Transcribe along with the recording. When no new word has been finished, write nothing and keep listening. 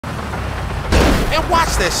Man,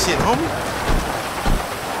 watch that shit, homie.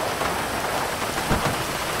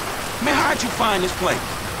 Man, how'd you find this place?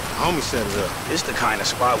 Homie set it up. It's the kind of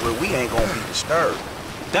spot where we ain't gonna be disturbed.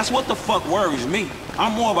 That's what the fuck worries me.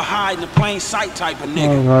 I'm more of a hide in the plain sight type of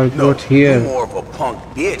nigga. Alright, No, what here? you're more of a punk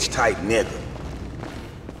bitch type nigga.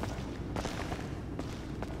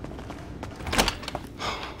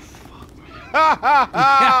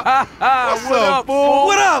 What's up, fool?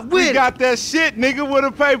 What up with We it? got that shit, nigga, with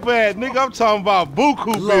a paper at. Nigga, I'm talking about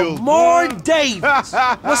buku bills. Lamar boy. Davis.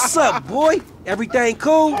 What's up, boy? Everything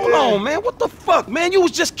cool? Hold on, man. What the fuck, man? You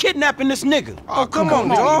was just kidnapping this nigga. Oh, come on,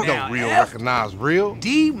 dog. dog. You know real recognize real.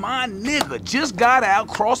 D, my nigga, just got out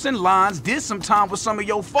crossing lines, did some time with some of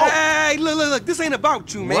your folks. Hey, look, this ain't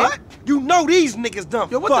about you, man. What? You know these niggas done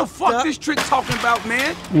Yo, what the fuck up. this trick talking about,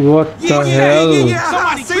 man? What the hell?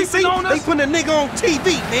 Somebody See, creeping on us? they put a nigga on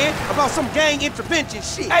TV, man, about some gang intervention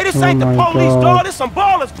shit. Hey, this Oh ain't the my police, God. dog. This some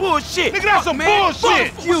ballers bullshit. Nigga, that's some man.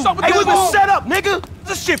 bullshit. Fuck you. What's up with Hey, the we was ball? set up, nigga.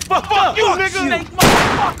 This shit fucked up. you, Fuck nigga. Snake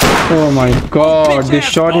motherfucker. Oh my god, they Bitch-ass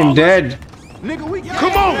shot him ballers. dead. Nigga, we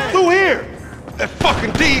come on, through here. That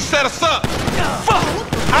fucking D set us up. Fuck.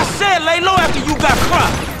 I said lay low after you got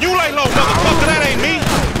cropped. You lay low, motherfucker. That ain't me.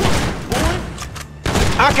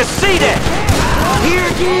 I can see that. Here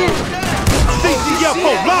again. CTF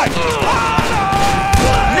for life.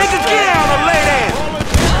 Nigga, get out or lay down.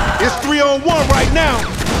 It's 3-on-1 right now.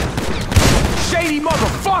 Shady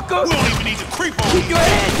motherfucker. We don't even need to creep on Keep your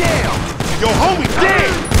head down. Your homie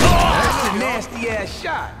dead. That's a nasty ass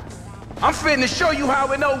shot. I'm finna show you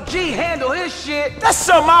how an OG handle his shit. That's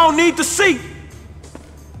something I don't need to see.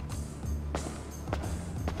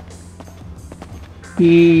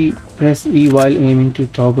 Press E while aiming to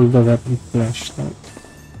toggle the weapon flashlight.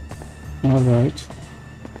 Alright.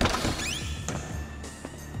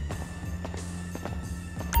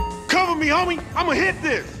 Cover me, homie. I'ma hit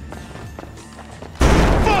this.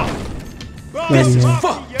 Fuck. This is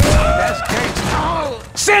Fuck. That's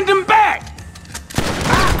gangsta. Send him back.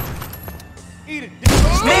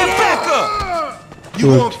 Man, back up. You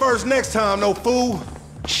going first next time, no fool.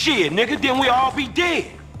 Shit, nigga, then we all be dead.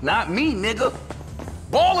 Not me, nigga.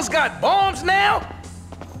 Ballers got bombs now?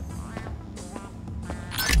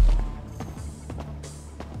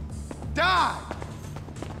 Die.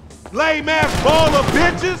 Lame ass baller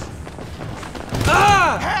bitches.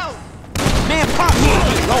 Hell. Man, pop me and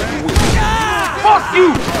get it over with. Fuck you.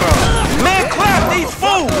 Man, clap these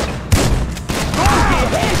fools.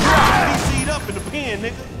 DC'd up in the pen,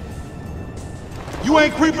 nigga. You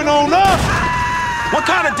ain't creeping on us. What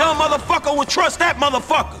kind of dumb motherfucker would trust that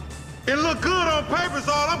motherfucker? It look good on paper is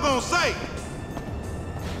all I'm gonna say.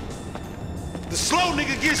 The slow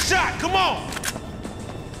nigga gets shot, come on.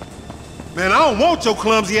 Man, I don't want your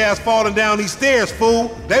clumsy ass falling down these stairs, fool.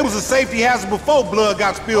 They was a safety hazard before blood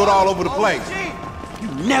got spilled all over the place. You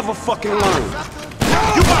never fucking learn.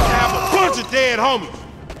 You about to have a bunch of dead homies.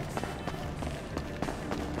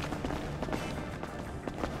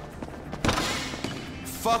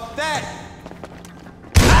 Fuck that.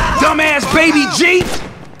 Dumbass baby G.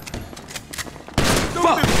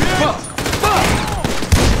 Fuck.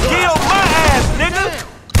 Kill my ass, nigga.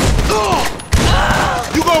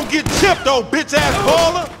 You gonna get chipped, old bitch ass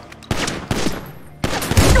baller.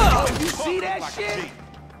 You see that shit?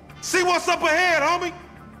 See what's up ahead, homie.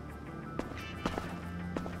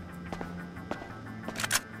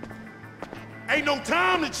 Ain't no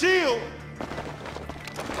time to chill.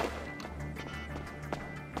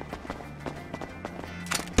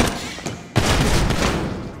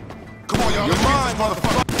 Come on, y'all. You're mine,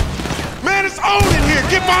 motherfucker. Man, it's on in here.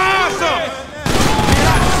 Get my eyes up.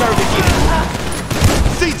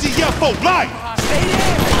 CTF for life. Stay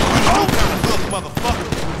there. You kind of hook, motherfucker.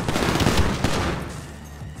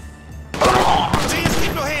 Please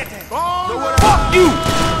keep your head down. Fuck you.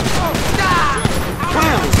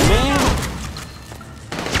 Clowns, man.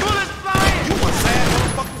 Bullets flying. You a sad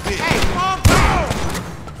motherfucking bitch. Hey,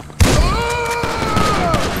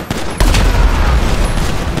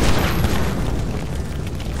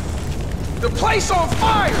 The place on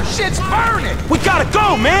fire. Shit's burning. We gotta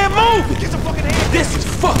go, man. Move. get your fucking head. This is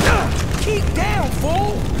fucked up. Keep down,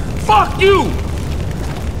 fool. Fuck you.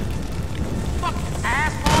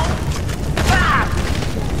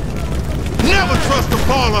 Never trust a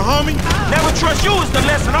baller, homie. Never trust you is the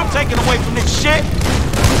lesson I'm taking away from this shit.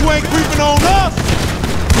 You ain't creeping on us.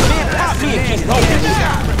 Man, pop me and get it over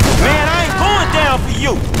with. Man, I ain't going down for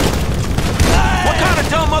you. What kind of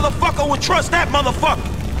dumb motherfucker would trust that motherfucker?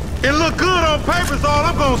 It look good on paper is all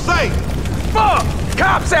I'm gonna say. Fuck.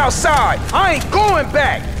 Cops outside. I ain't going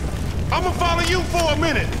back. I'm gonna follow you for a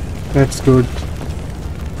minute. That's good.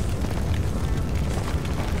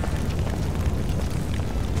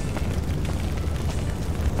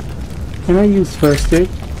 Can I use first aid?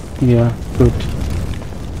 Yeah, good.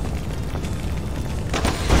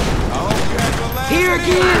 Here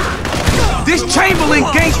again? This Chamberlain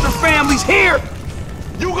gangster family's here!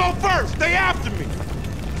 You go first! Stay after me!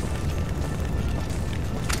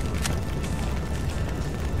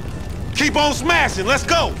 Keep on smashing, let's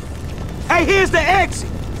go! Hey, here's the exit!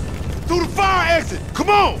 Through the fire exit! Come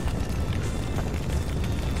on!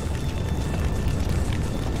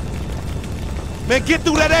 Man, get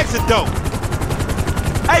through that exit, though!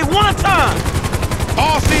 Hey, one time!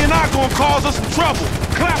 All C&I gonna cause us some trouble.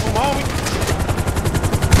 Clap him, homie!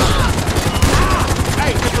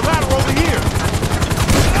 Hey, there's a ladder over here!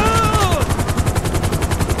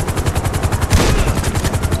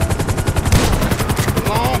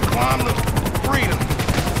 Long climb to freedom.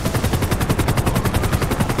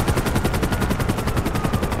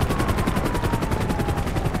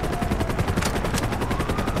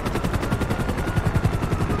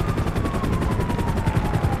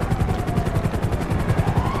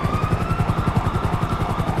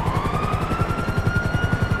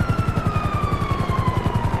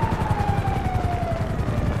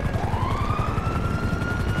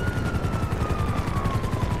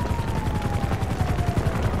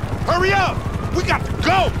 Hurry up! We got to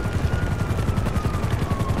go!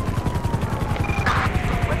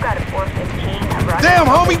 We've got a 415. Damn,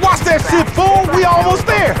 homie, watch that shit, fool! We almost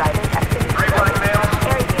there! I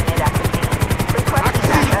can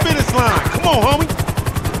see the finish line. Come on, homie!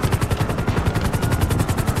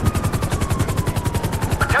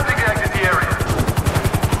 Attempting to exit the area.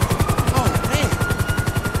 Oh, man.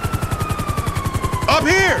 Up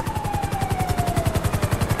here!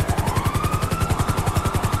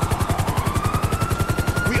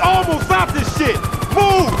 We almost out this shit!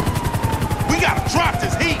 Move! We gotta drop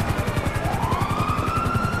this heat!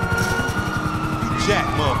 You jack,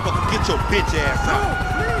 motherfucker, get your bitch ass out!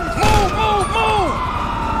 Move, move, move!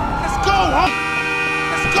 Let's go, homie!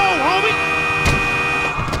 Let's go, homie!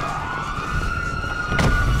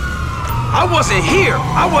 I wasn't here.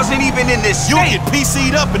 I wasn't even in this You'll state. get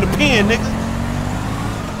PC'd up in the pen, nigga.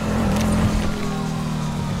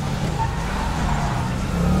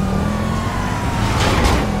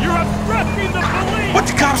 You're obstructing the police! What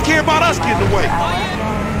the cops care about us getting away?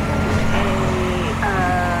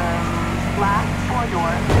 Last four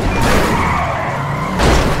doors.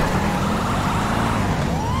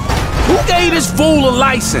 Who gave this fool a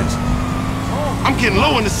license? I'm getting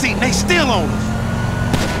low in the seat and they still on us.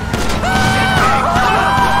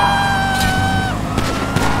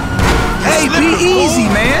 Hey, be easy,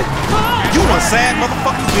 man. You one sad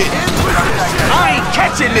motherfucking bitch. I ain't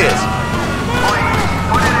catching this.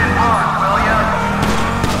 Put it in park, will ya?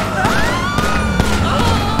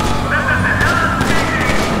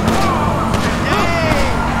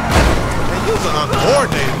 Man, you's an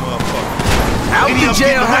uncoordinated motherfucker. Out Any the of them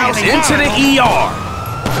getting jailhouse, behind into the they ER.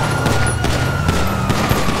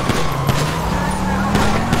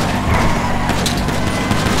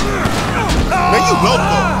 Man, you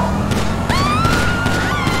loco.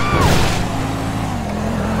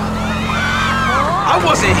 I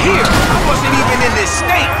wasn't here. I wasn't even in this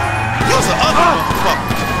state. You's an ugly motherfucker.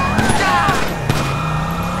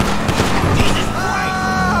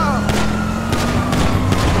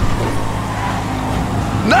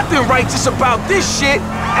 Nothing righteous about this shit.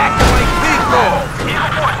 Acting like big dog.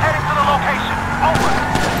 Eagle Force heading to the location. Over.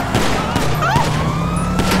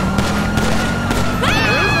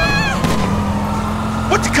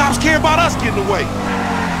 What the cops care about us getting away?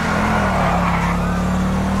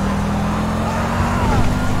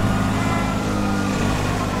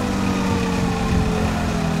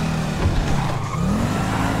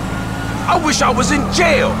 I wish I was in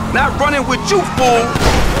jail, not running with you, fool.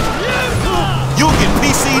 You'll get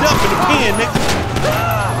PC'd up in the pen, nigga.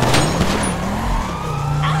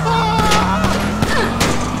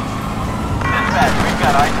 Dispatch, we've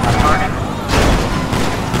got eyes on target.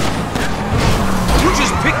 You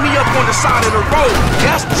just picked me up on the side of the road.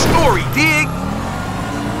 That's the story, dig?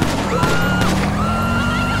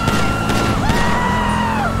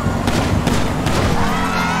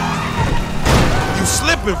 You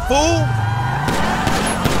slipping, fool.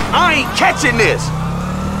 I ain't catching this.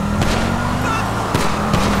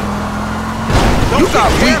 You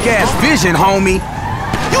got weak-ass vision, homie.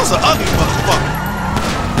 You's an ugly motherfucker.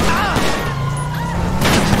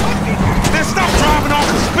 Man, stop driving all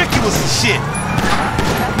conspicuous and shit.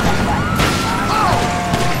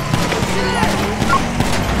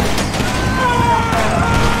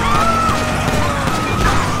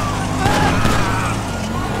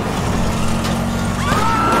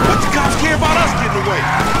 What the cops care about us getting away?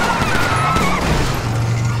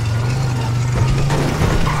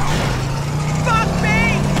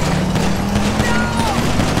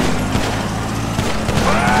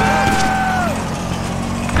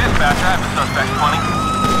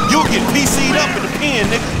 pen,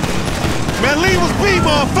 nigga. Man, leave us be,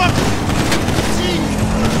 motherfucker.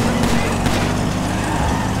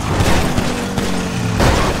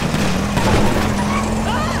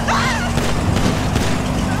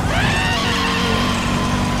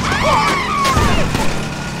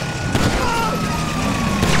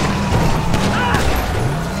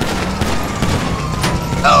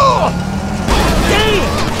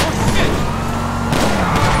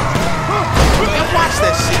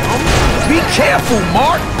 Be careful,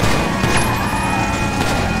 Mark!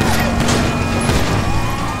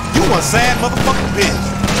 You a sad motherfucking bitch.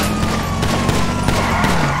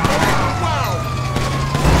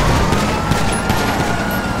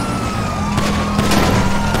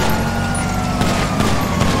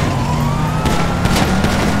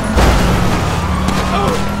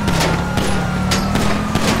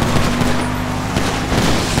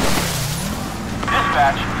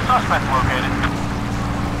 Dispatch, suspect located.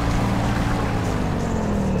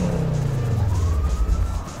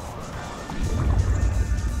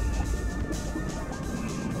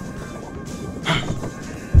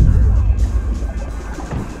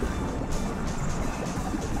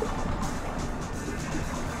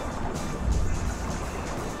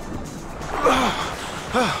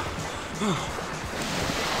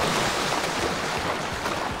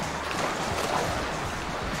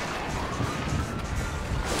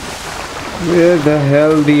 Where the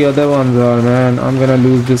hell the other ones are, man? I'm gonna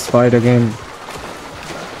lose this fight again.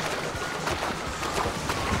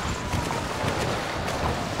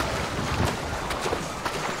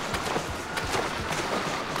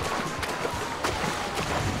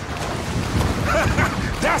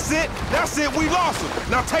 That's it, we lost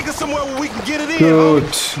him. Now take us somewhere where we can get it in.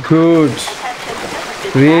 Good.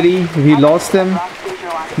 Really? We lost them?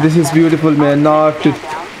 This is beautiful, man. Now I have to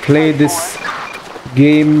play this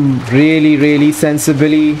game really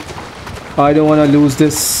sensibly. I don't want to lose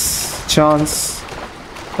this chance.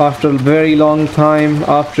 After a very long time,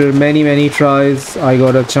 after many tries, I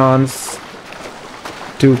got a chance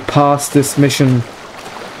to pass this mission,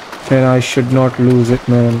 and I should not lose it,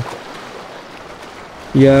 man.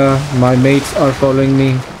 Yeah, my mates are following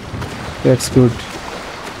me. That's good.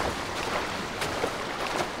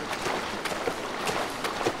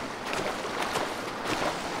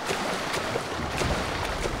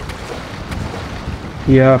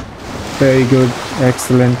 Yeah, very good,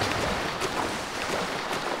 excellent.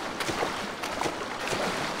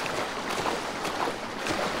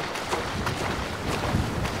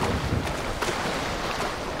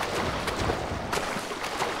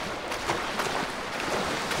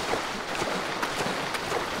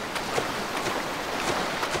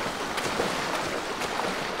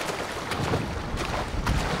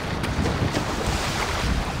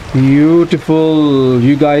 Beautiful,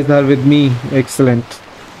 you guys are with me, excellent.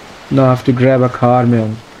 Now I have to grab a car,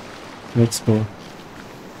 man. Let's go.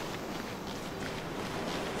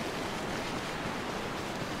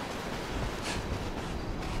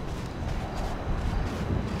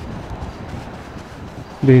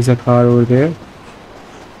 There's a car over there.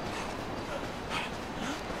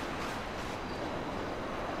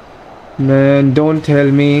 Man, don't tell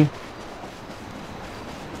me.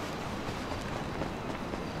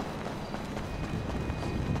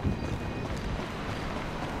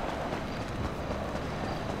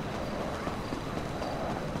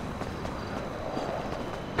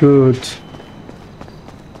 Good.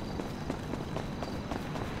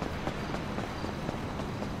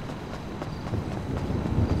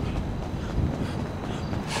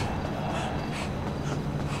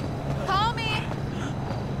 Call me.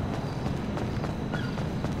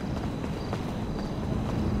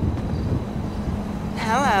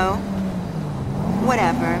 Hello.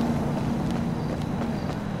 Whatever.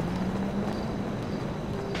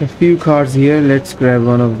 A few cars here, let's grab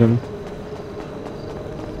one of them.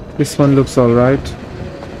 This one looks alright.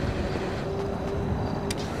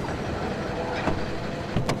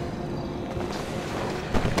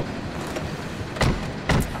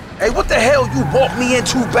 Hey, what the hell you walked me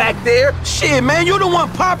into back there? Shit, man, you the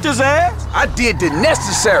one popped his ass. I did the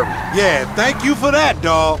necessary. Yeah, thank you for that,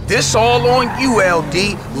 dawg. This all on you,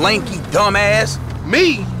 LD, lanky dumbass.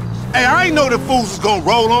 Me? Hey, I ain't know the fools was gonna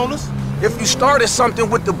roll on us. If you started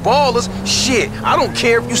something with the ballers, shit, I don't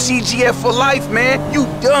care if you CGF for life, man. You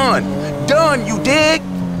done. Done, you dig?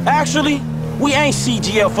 Actually, we ain't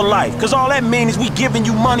CGL for life, cause all that means is we giving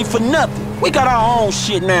you money for nothing. We got our own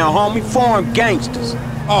shit now, homie, foreign gangsters.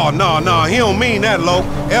 Oh, no, he don't mean that, Lo.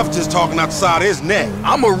 F just talking out the side of his neck.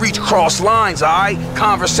 I'ma reach cross lines, alright?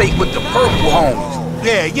 Conversate with the purple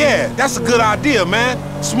homies. Yeah, that's a good idea, man.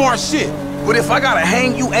 Smart shit. But if I gotta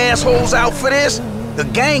hang you assholes out for this, the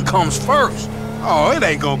gang comes first. Oh, it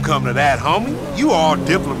ain't gonna come to that, homie. You all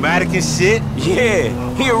diplomatic and shit. Yeah,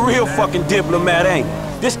 he a real fucking diplomat, ain't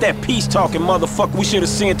he? This that peace-talking motherfucker we should have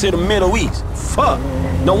sent to the Middle East. Fuck.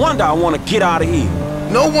 No wonder I want to get out of here.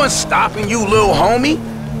 No one's stopping you, little homie.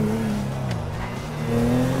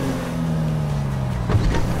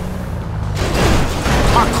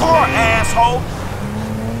 My car, asshole!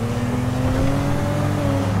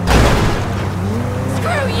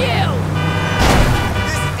 Screw you!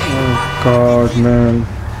 Oh God, man.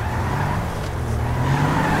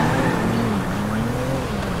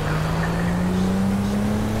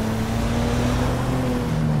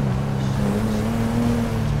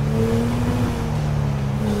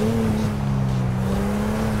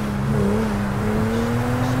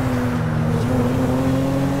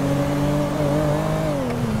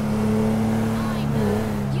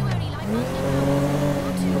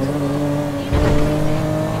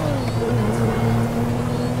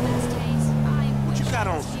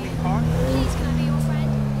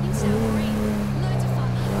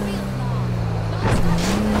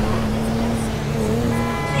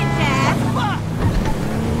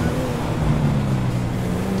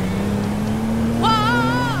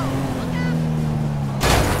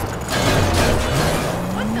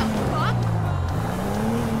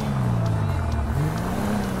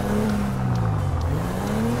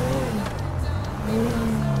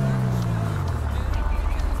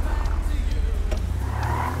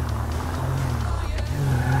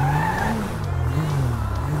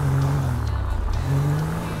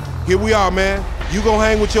 Here we are, man. You gonna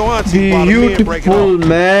hang with your auntie while the men break it Beautiful, off.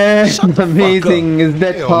 man. Shut the fuck Amazing. Is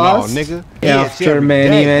that Hell fast? no, nigga. After every many,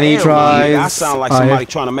 day. many Hell, tries, nigga, I sound like somebody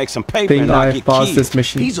trying to make some paper think and not I've get passed killed. this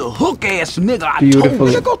mission. He's a hook-ass nigga, I Beautiful.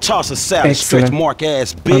 told you. Nigga, go toss a salad, Excellent. stretch mark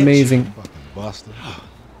ass bitch. Amazing. Buster.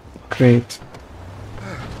 Great.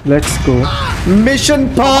 Let's go.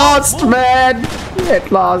 Mission passed, man.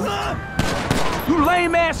 At last. You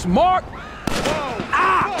lame-ass Mark.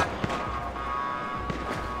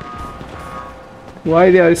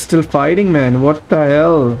 Why they are still fighting, man? What the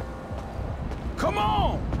hell? Come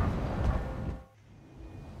on.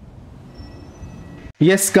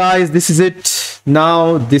 Yes, guys, this is it.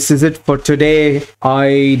 Now, this is it for today.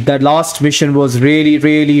 That last mission was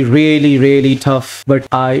really tough, but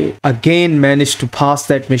I again managed to pass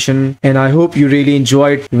that mission, and I hope you really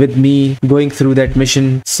enjoyed with me going through that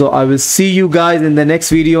mission. So I will see you guys in the next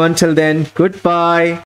video. Until then, goodbye.